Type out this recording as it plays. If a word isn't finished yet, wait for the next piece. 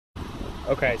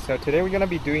Okay, so today we're gonna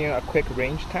be doing a quick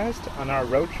range test on our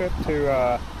road trip to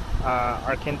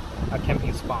our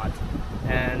camping spot,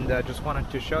 and just wanted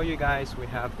to show you guys we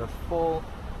have the full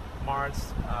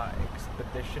Mars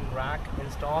expedition rack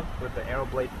installed with the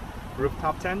Aeroblade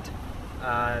rooftop tent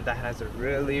that has a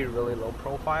really low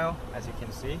profile, as you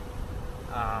can see,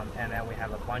 and then we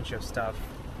have a bunch of stuff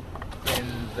in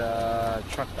the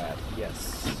truck bed.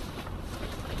 Yes.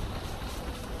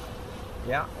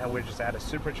 Yeah, and we're just at a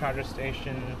supercharger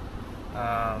station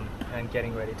and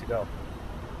getting ready to go.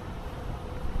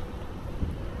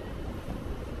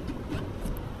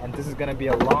 And this is gonna be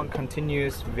a long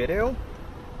continuous video,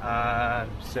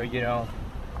 so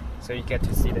you get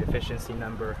to see the efficiency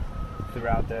number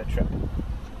throughout the trip.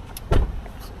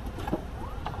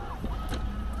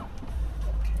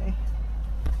 Okay,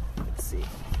 let's see.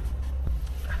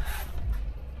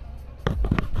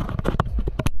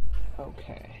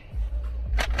 Okay.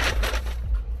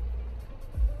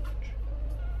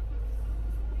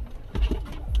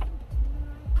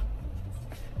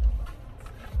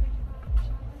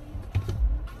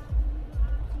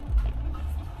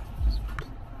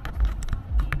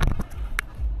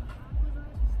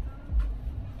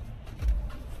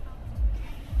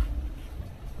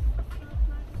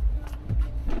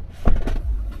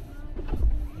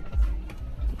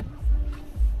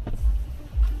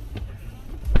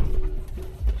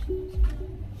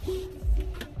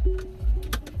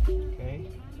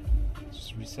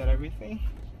 Reset everything.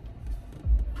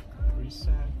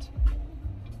 Reset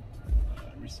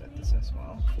this as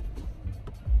well.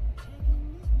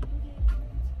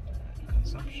 And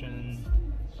consumption.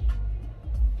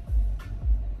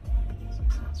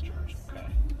 6 hours charge. Okay.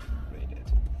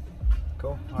 Rated.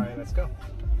 Cool. All right, let's go.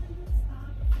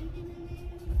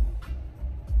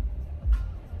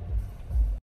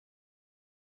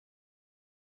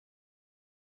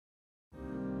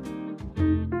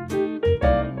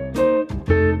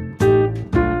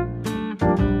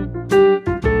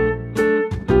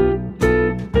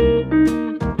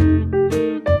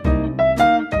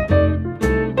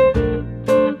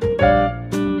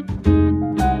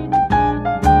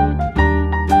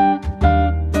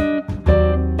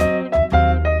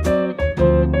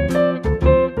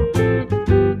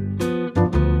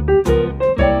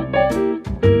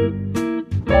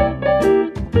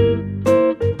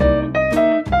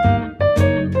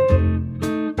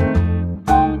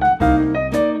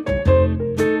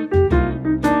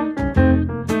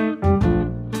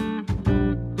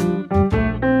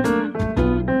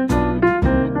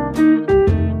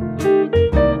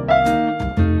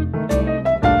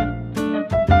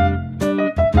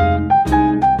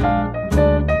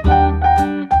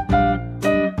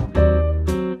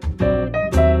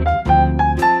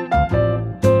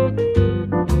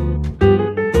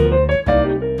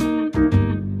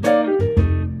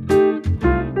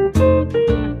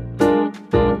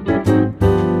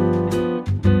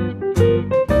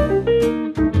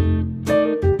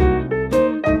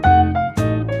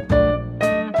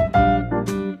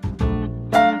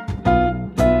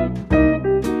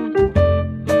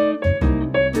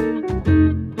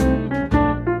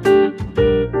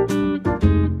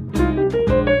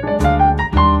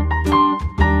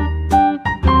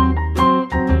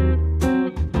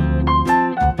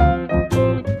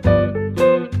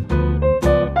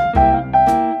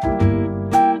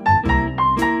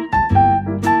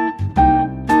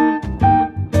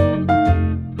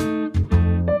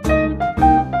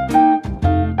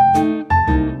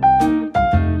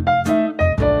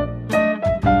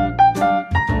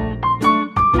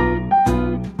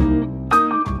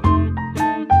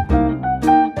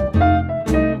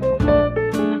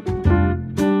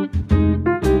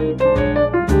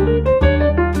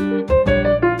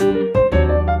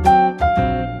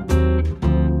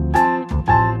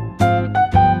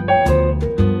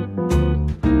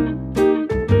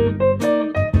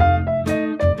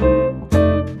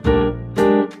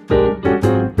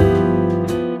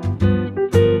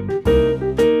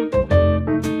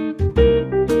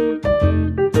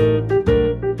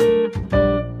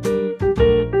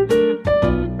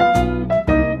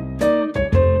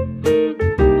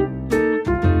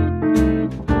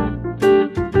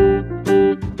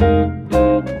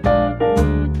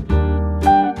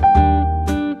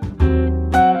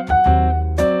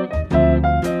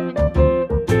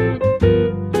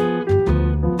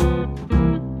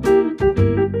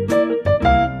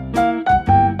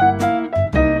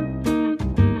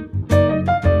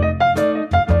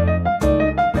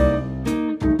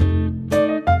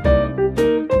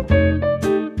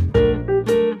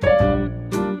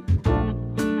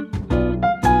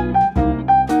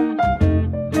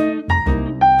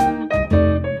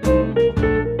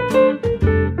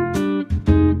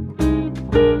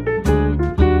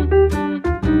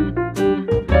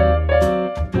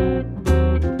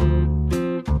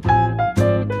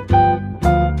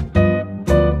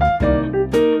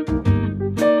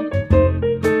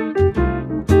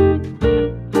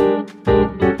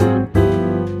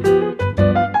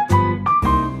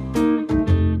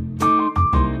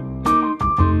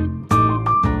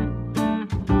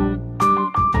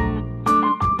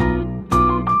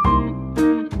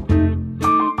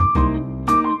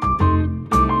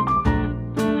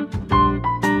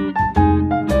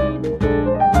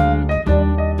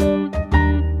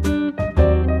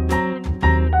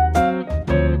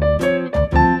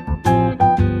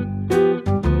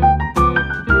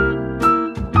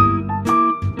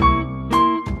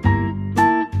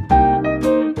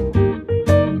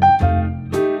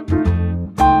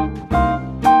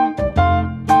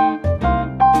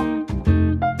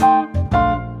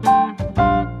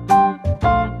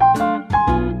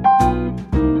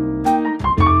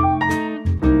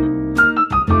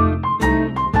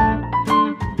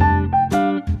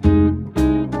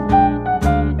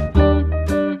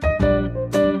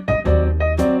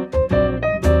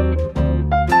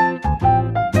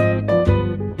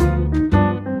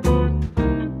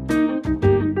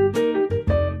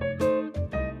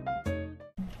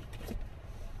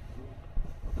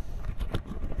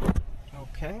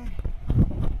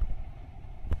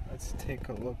 let's take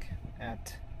a look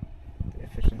at the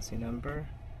efficiency number.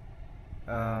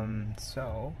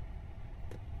 So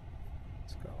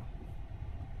let's go.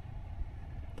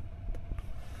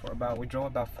 We drove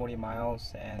about 40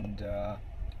 miles and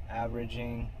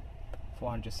averaging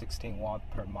 416 watt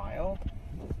per mile.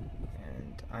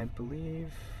 And I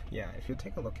believe, yeah, if you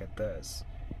take a look at this,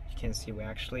 you can see we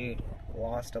actually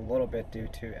lost a little bit due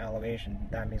to elevation.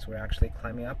 That means we're actually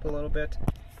climbing up a little bit.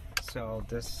 So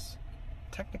this,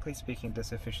 technically speaking,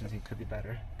 this efficiency could be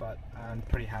better, but I'm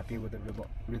pretty happy with the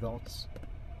results.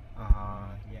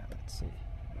 Yeah, let's see.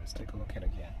 Let's take a look at it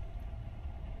again.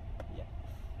 Yeah,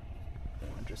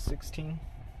 416.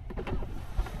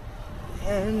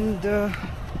 And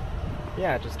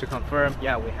yeah, just to confirm,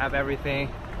 yeah, we have everything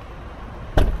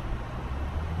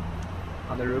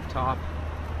on the rooftop.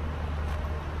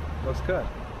 Looks good.